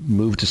and then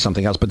move to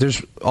something else. But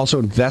there's also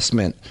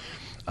investment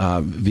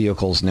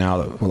vehicles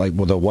now, like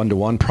with a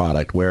one-to-one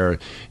product, where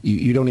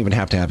you don't even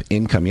have to have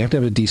income. You have to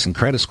have a decent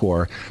credit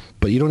score,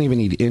 but you don't even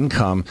need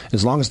income.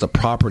 As long as the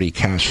property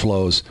cash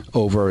flows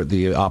over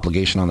the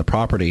obligation on the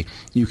property,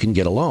 you can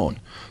get a loan.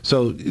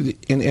 So,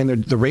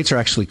 and the rates are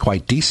actually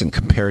quite decent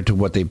compared to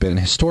what they've been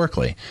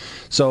historically.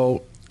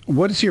 So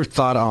what is your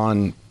thought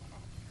on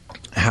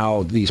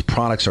how these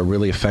products are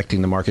really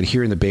affecting the market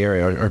here in the Bay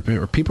Area?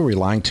 Are people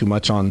relying too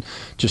much on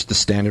just the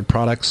standard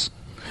products?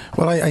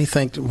 Well, I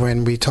think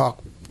when we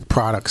talk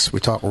products, we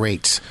talk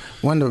rates.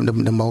 One of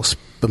the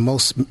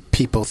most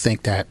people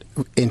think that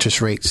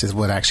interest rates is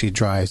what actually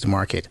drives the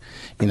market.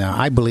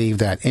 I believe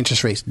that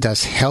interest rates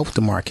does help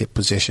the market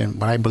position,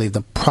 but I believe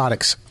the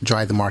products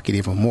drive the market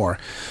even more.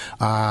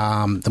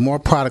 The more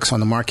products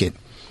on the market,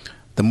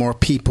 the more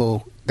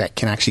people that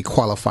can actually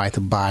qualify to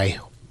buy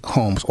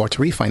homes or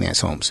to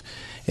refinance homes.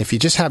 If you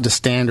just have the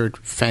standard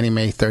Fannie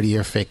Mae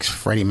 30-year fix,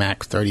 Freddie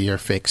Mac 30-year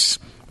fix,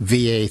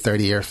 VA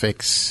 30-year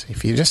fix,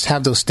 if you just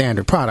have those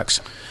standard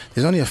products,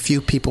 there's only a few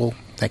people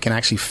that can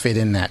actually fit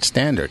in that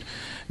standard.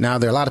 Now,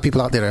 there are a lot of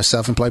people out there that are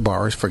self-employed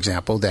borrowers, for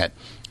example, that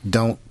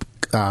don't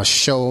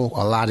show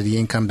a lot of the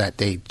income that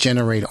they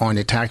generate on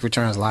their tax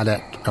returns. A lot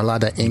of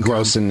that income,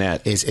 gross and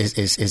net,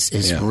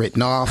 is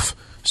written off.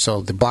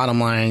 So the bottom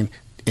line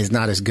is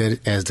not as good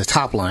as the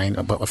top line.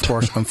 But of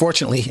course,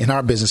 unfortunately, in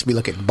our business, we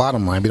look at the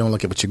bottom line. We don't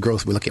look at what your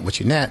gross, we look at what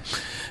your net.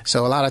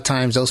 So a lot of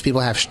times those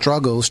people have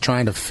struggles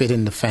trying to fit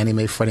in the Fannie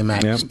Mae, Freddie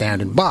Mac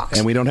standard box.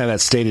 And we don't have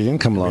that stated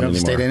income loan anymore.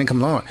 Stated income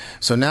loan.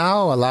 So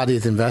now a lot of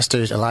these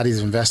investors,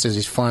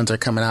 these funds are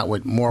coming out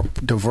with more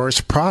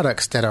diverse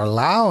products that are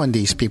allowing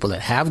these people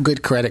that have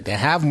good credit, that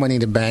have money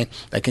in the bank,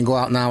 that can go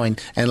out now and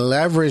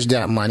leverage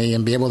that money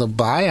and be able to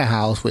buy a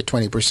house with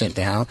 20%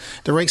 down.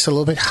 The rate's a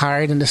little bit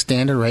higher than the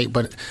standard rate,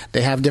 but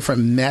they have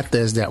different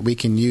methods that we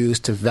can use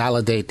to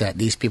validate that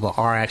these people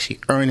are actually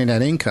earning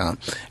that income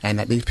and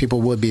that these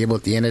people would be able,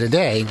 at the end of the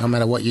day, no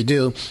matter what you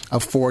do,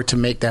 afford to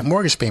make that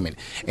mortgage payment.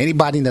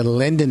 Anybody in the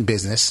lending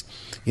business,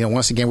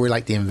 once again, we're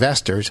like the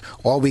investors.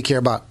 All we care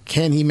about,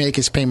 can he make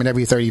his payment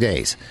every 30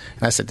 days?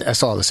 And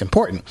that's all that's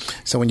important.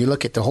 So when you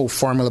look at the whole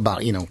formula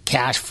about,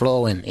 cash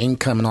flow and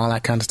income and all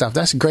that kind of stuff,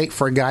 that's great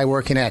for a guy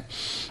working at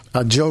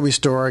a jewelry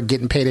store,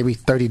 getting paid every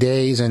 30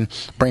 days and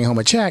bringing home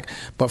a check.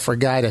 But for a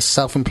guy that's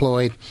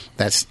self-employed,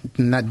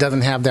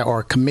 doesn't have that,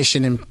 or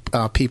commissioning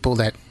people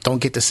that don't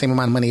get the same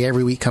amount of money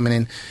every week coming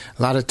in,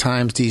 a lot of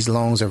times these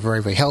loans are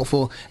very, very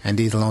helpful, and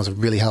these loans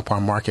really help our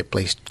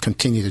marketplace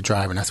continue to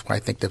drive. And that's why I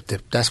think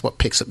that's what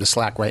picks up the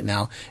slack right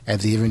now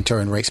as the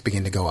inventory and rates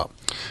begin to go up.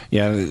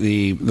 Yeah,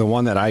 the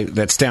one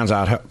that stands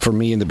out for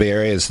me in the Bay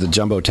Area is the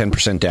jumbo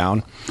 10%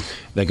 down.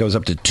 That goes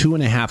up to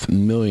 $2.5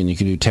 million. You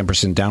can do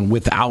 10% down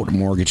without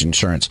mortgage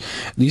insurance.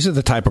 These are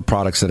the type of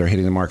products that are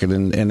hitting the market.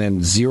 And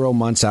then 0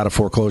 months out of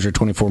foreclosure,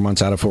 24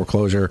 months out of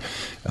foreclosure,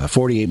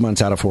 48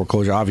 months out of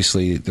foreclosure.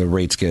 Obviously, the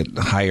rates get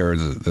higher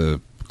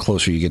the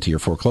closer you get to your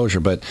foreclosure.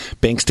 But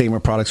bank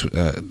statement products,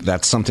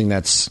 that's something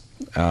that's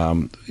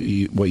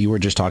what you were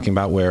just talking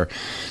about, where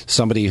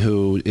somebody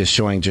who is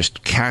showing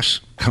just cash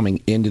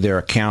coming into their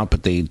account,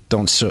 but they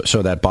don't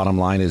show that bottom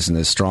line isn't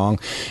as strong.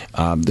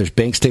 There's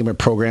bank statement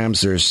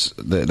programs. There's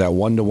that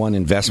one-to-one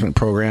investment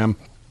program.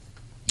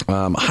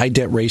 High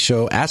debt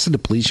ratio, asset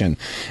depletion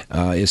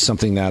is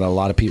something that a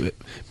lot of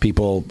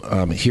people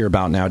hear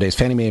about nowadays.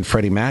 Fannie Mae and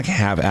Freddie Mac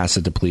have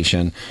asset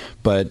depletion,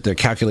 but their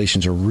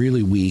calculations are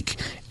really weak,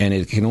 and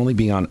it can only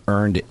be on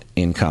earned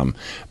income.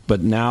 But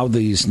now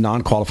these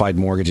non-qualified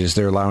mortgages,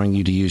 they're allowing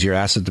you to use your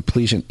asset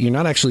depletion. You're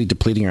not actually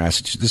depleting your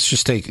assets. Let's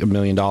just take $1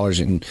 million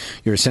and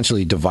you're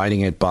essentially dividing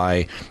it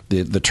by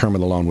the term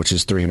of the loan, which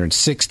is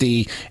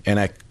 360, and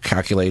that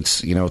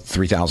calculates,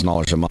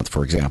 $3,000 a month,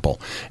 for example.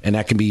 And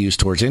that can be used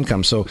towards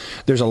income. So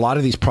there's a lot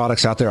of these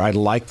products out there. I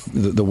like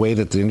the way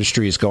that the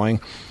industry is going.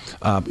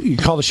 You can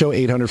call the show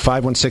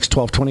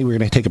 800-516-1220. We're going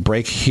to take a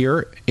break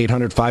here.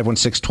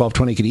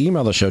 800-516-1220. You can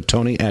email the show,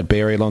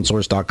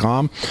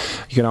 Tony@BayAreaLoanSource.com.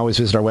 You can always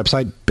visit our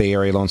website,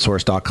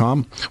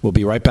 BayAreaLoanSource.com. We'll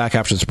be right back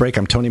after this break.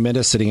 I'm Tony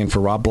Mendez, sitting in for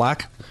Rob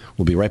Black.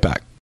 We'll be right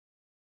back.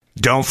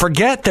 Don't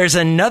forget, there's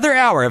another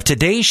hour of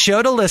today's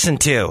show to listen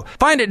to.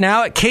 Find it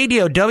now at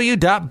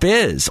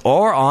KDOW.biz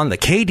or on the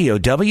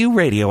KDOW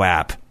radio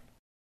app.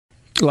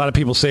 A lot of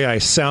people say I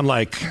sound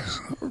like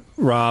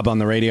Rob on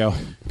the radio.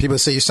 People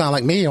say you sound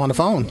like me on the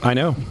phone. I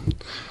know.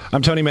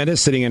 I'm Tony Mendez,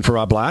 sitting in for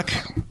Rob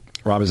Black.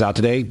 Rob is out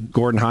today.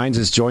 Gordon Hines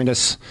has joined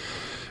us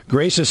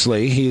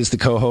graciously. He is the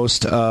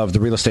co-host of the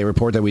Real Estate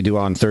Report that we do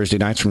on Thursday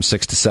nights from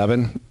 6 to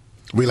 7.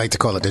 We like to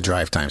call it the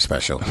drive time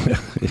special.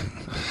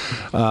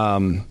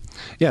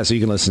 Yeah, so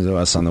you can listen to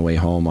us on the way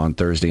home on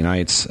Thursday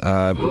nights.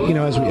 As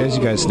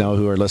you guys know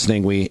who are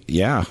listening, we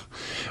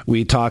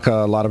talk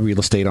a lot of real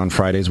estate on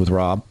Fridays with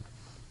Rob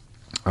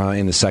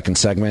in the second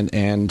segment,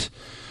 and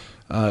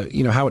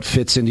how it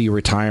fits into your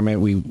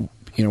retirement. We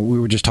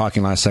were just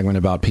talking last segment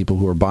about people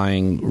who are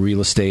buying real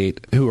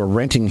estate, who are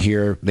renting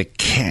here. They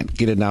can't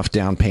get enough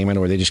down payment,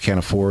 or they just can't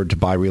afford to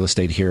buy real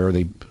estate here. Or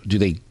do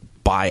they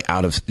buy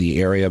out of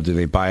the area? Do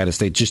they buy out of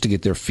state just to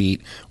get their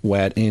feet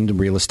wet into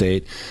real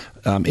estate?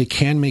 It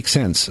can make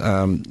sense.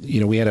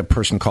 We had a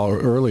person call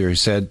earlier who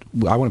said,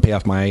 I want to pay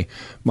off my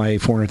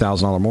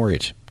 $400,000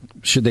 mortgage.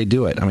 Should they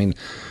do it? I mean,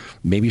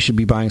 maybe you should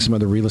be buying some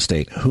other real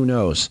estate. Who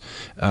knows?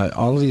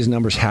 All of these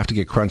numbers have to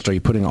get crunched. Are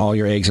you putting all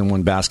your eggs in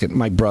one basket?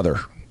 My brother,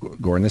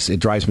 Gordon, it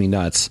drives me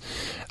nuts.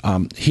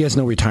 He has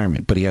no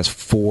retirement, but he has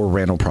 4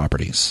 rental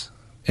properties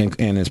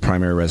and his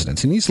primary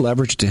residence. And he's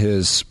leveraged to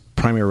his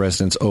primary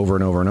residence over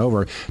and over and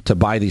over to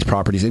buy these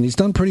properties, and he's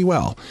done pretty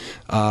well.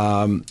 3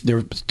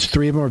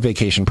 of them are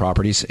vacation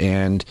properties,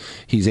 and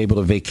he's able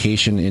to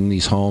vacation in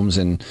these homes,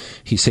 and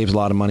he saves a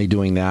lot of money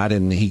doing that.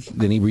 And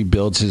then he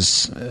rebuilds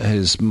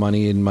his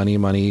money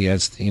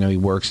as he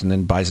works, and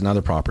then buys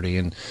another property.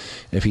 And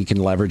if he can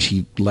leverage,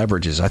 he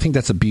leverages. I think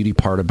that's a beauty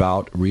part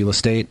about real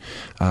estate.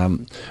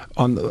 And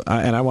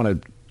I want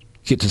to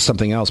get to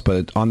something else,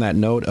 but on that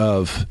note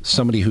of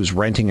somebody who's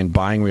renting and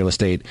buying real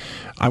estate,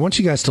 I want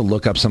you guys to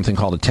look up something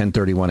called a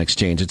 1031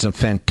 exchange. It's a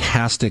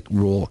fantastic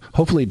rule.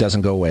 Hopefully it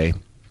doesn't go away,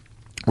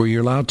 where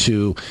you're allowed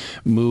to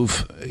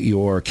move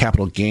your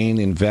capital gain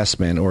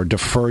investment or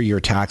defer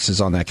your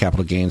taxes on that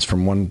capital gains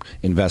from one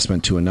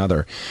investment to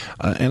another.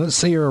 And let's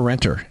say you're a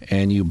renter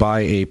and you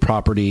buy a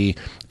property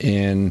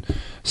in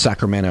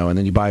Sacramento, and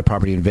then you buy a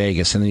property in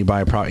Vegas, and then you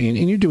buy a property,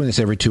 and you're doing this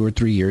every 2 or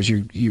 3 years.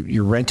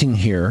 You're renting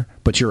here,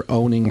 but you're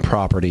owning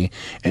property.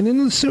 And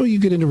then so you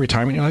get into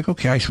retirement, you're like,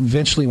 okay, I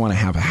eventually want to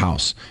have a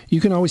house. You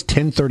can always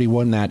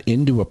 1031 that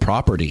into a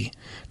property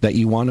that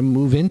you want to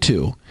move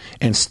into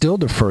and still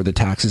defer the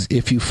taxes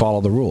if you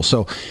follow the rules.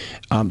 So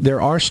there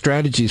are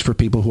strategies for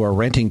people who are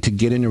renting to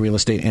get into real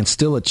estate and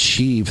still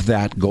achieve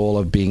that goal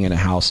of being in a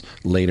house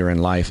later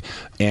in life,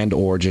 and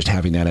or just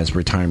having that as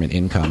retirement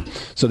income.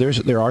 So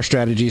there are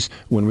strategies.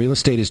 When real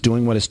estate is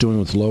doing what it's doing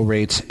with low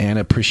rates and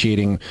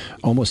appreciating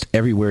almost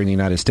everywhere in the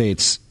United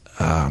States,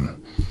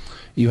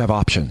 you have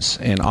options,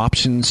 and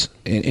options,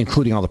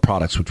 including all the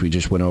products which we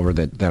just went over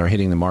that are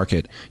hitting the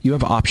market. You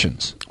have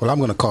options. Well, I'm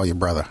going to call you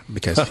brother,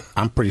 because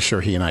I'm pretty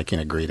sure he and I can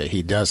agree that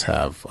he does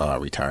have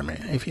retirement.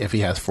 If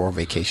he has 4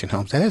 vacation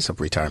homes, that is a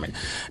retirement.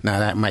 Now,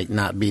 that might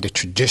not be the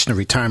traditional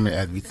retirement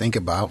as we think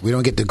about. We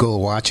don't get the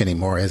gold watch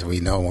anymore, as we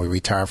know, when we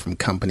retire from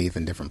companies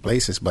in different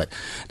places, but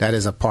that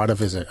is a part of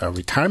his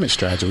retirement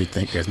strategy. We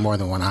think there's more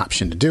than one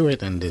option to do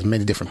it, and there's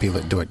many different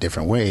people that do it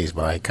different ways,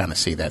 but I kind of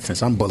see that.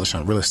 Since I'm bullish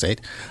on real estate,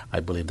 I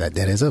believe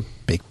that is a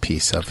big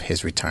piece of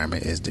his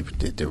retirement, is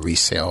the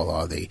resale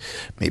or the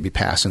maybe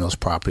passing those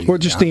properties. Or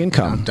just the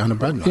income. Down the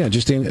road. Yeah,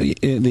 just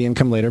the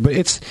income later. But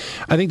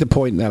I think the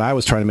point that I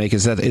was trying to make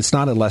is that it's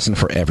not a lesson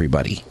for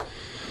everybody.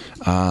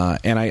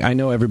 And I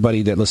know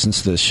everybody that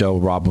listens to the show,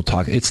 Rob will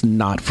talk, it's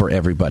not for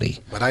everybody.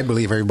 But I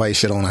believe everybody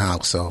should own a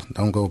house, so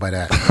don't go by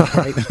that.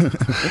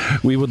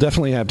 Right? We will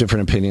definitely have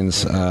different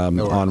opinions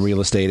on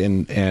real estate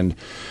and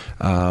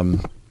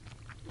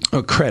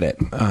credit.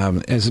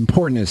 As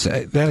important as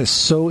that is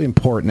so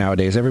important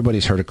nowadays.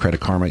 Everybody's heard of Credit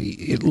Karma.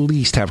 At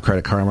least have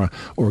Credit Karma,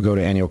 or go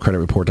to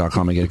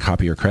annualcreditreport.com and get a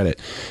copy of your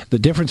credit. The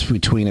difference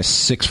between a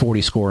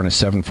 640 score and a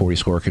 740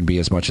 score can be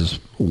as much as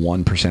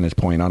 1 percentage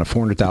point. On a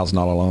 $400,000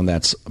 loan,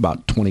 that's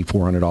about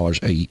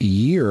 $2,400 a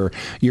year.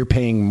 You're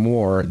paying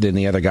more than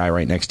the other guy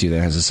right next to you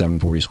that has a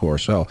 740 score.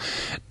 So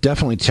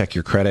definitely check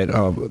your credit.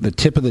 The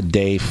tip of the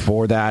day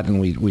for that, and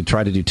we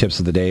try to do tips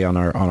of the day on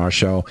our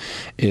show,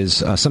 is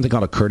something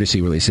called a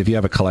courtesy release. If you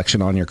have a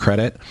collection on your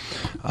credit,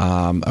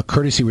 a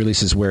courtesy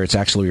release is where it's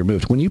actually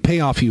removed. When you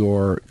pay off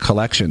your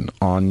collection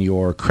on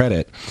your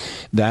credit,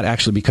 that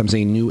actually becomes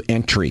a new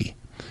entry.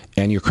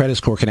 and your credit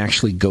score can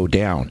actually go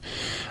down.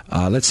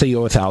 Let's say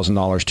you owe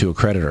 $1,000 to a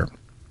creditor,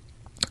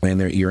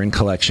 and you're in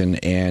collection,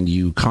 and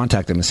you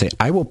contact them and say,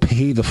 I will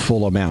pay the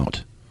full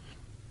amount.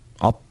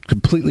 I'll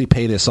completely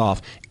pay this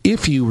off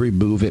if you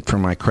remove it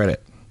from my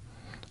credit.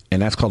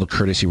 And that's called a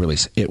courtesy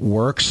release. It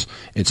works.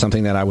 It's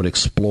something that I would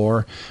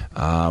explore.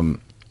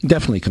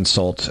 Definitely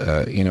consult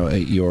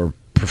your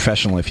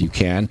professional if you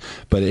can,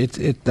 but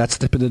that's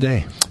the tip of the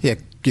day. Yeah.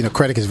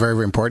 Credit is very,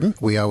 very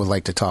important. We always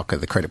like to talk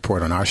of the credit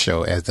report on our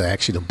show as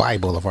actually the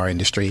Bible of our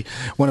industry.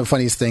 One of the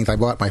funniest things, I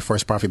bought my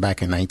first property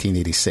back in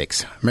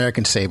 1986.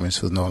 American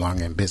Savings was no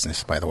longer in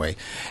business, by the way.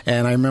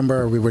 And I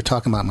remember we were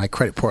talking about my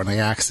credit report, and I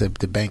asked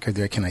the banker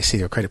there, can I see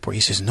their credit report?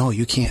 He says, no,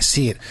 you can't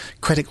see it.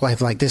 Credit life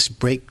like this,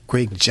 great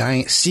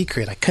giant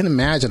secret. I couldn't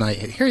imagine.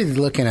 Here he's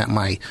looking at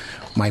my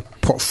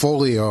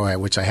portfolio,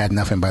 which I had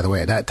nothing, by the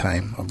way, at that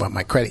time, about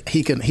my credit.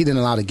 He didn't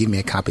allow to give me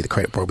a copy of the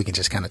credit report. We can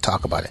just kind of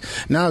talk about it.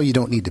 Now you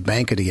don't need the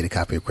banker to get a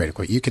copy of credit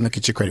report. You can look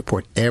at your credit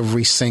report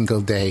every single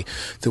day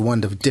through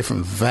one of the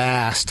different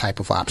vast type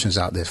of options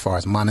out there as far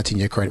as monitoring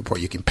your credit report.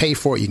 You can pay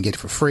for it. You can get it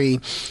for free.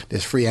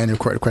 There's free annual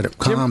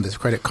credit.com. There's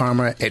Credit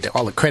Karma.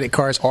 All the credit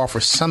cards offer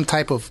some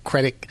type of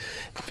credit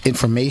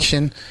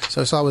information.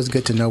 So it's always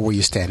good to know where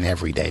you stand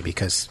every day,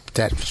 because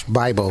that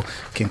Bible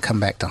can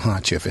come back to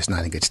haunt you if it's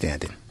not in good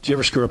standing. Did you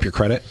ever screw up your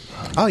credit?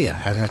 Oh,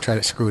 yeah. I tried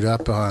to screw it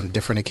up on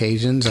different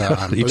occasions.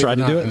 You tried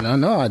to do it?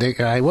 No,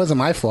 it wasn't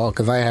my fault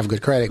because I have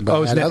good credit.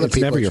 But it's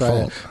never your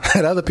fault. I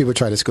had other people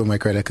try to screw my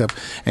credit up.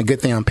 And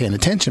good thing I'm paying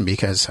attention,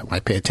 because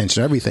I pay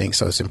attention to everything.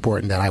 So it's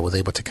important that I was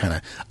able to kind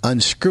of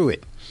unscrew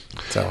it.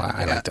 So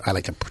I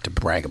like to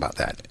brag about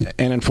that.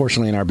 And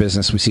unfortunately, in our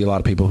business, we see a lot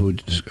of people who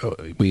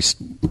we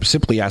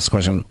simply ask the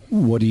question,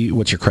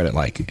 "What's your credit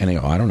like?" And they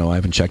go, "I don't know. I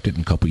haven't checked it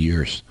in a couple of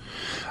years."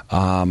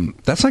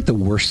 That's like the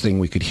worst thing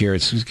we could hear.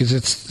 It's because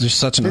there's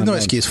such an there's no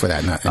excuse for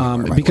that. Not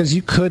anymore, because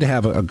you could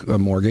have a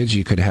mortgage,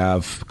 you could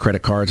have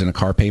credit cards and a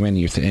car payment,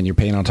 and you're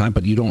paying on time,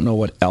 but you don't know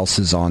what else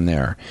is on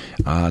there.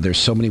 There's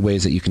so many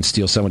ways that you can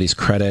steal somebody's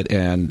credit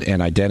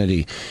and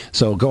identity.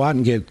 So go out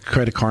and get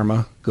Credit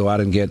Karma. Go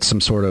out and get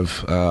some sort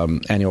of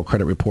annual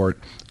credit report.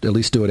 At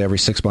least do it every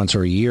 6 months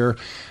or a year,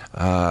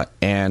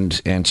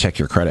 and check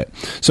your credit.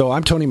 So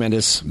I'm Tony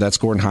Mendez. That's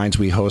Gordon Hines.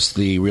 We host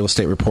the Real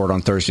Estate Report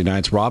on Thursday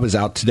nights. Rob is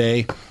out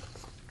today,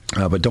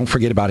 but don't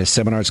forget about his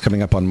seminars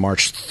coming up on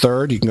March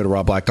 3rd. You can go to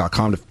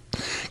robblack.com to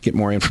get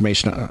more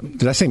information.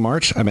 Did I say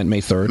March? I meant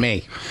May 3rd.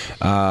 May.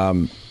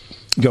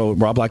 Go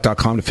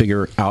robblack.com to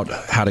figure out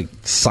how to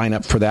sign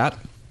up for that.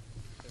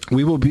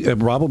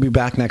 Rob will be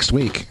back next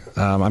week.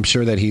 I'm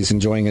sure that he's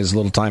enjoying his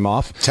little time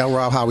off. Tell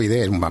Rob how he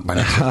did.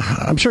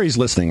 I'm sure he's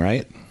listening,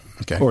 right?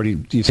 Okay. Or do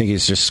you think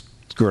he's just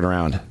screwing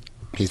around?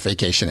 He's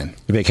vacationing.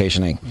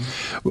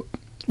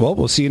 Well,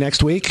 we'll see you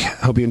next week.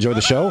 Hope you enjoyed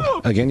the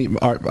show. Again,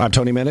 I'm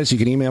Tony Mendez. You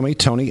can email me,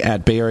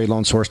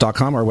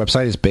 Tony@BayAreaLoanSource.com. Our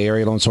website is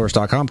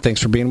BayAreaLoanSource.com.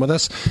 Thanks for being with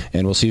us,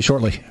 and we'll see you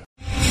shortly.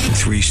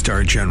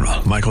 3-star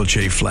General Michael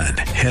J. Flynn,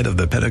 head of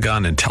the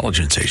Pentagon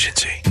Intelligence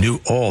Agency, knew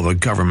all the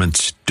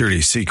government's dirty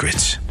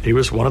secrets. He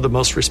was one of the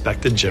most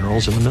respected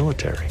generals in the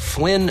military.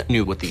 Flynn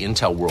knew what the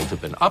intel world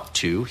had been up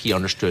to. He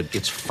understood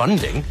its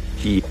funding.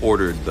 He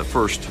ordered the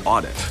first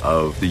audit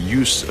of the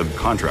use of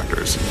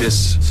contractors.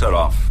 This set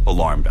off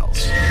alarm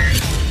bells.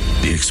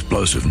 The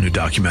explosive new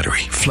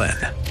documentary, Flynn,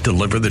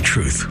 Deliver the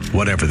Truth,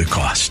 Whatever the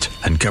Cost,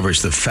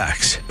 uncovers the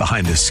facts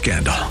behind this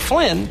scandal.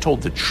 Flynn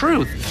told the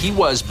truth. He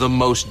was the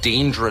most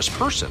dangerous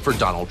person for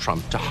Donald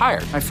Trump to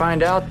hire. I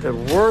find out the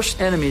worst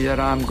enemy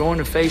that I'm going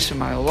to face in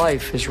my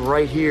life is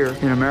right here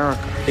in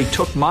America. They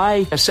took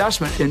my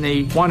assessment and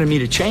they wanted me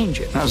to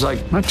change it. And I was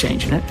like, I'm not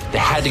changing it. They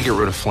had to get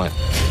rid of Flynn.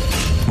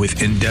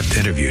 With in-depth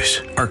interviews,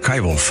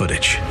 archival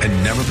footage,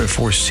 and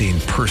never-before-seen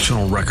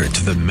personal records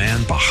of the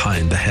man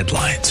behind the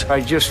headlines.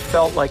 I just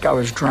felt like I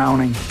was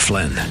drowning.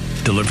 Flynn,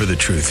 Deliver the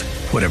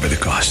Truth, Whatever the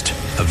Cost.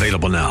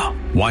 Available now.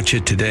 Watch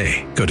it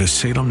today. Go to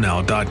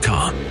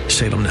salemnow.com.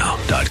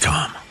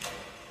 salemnow.com.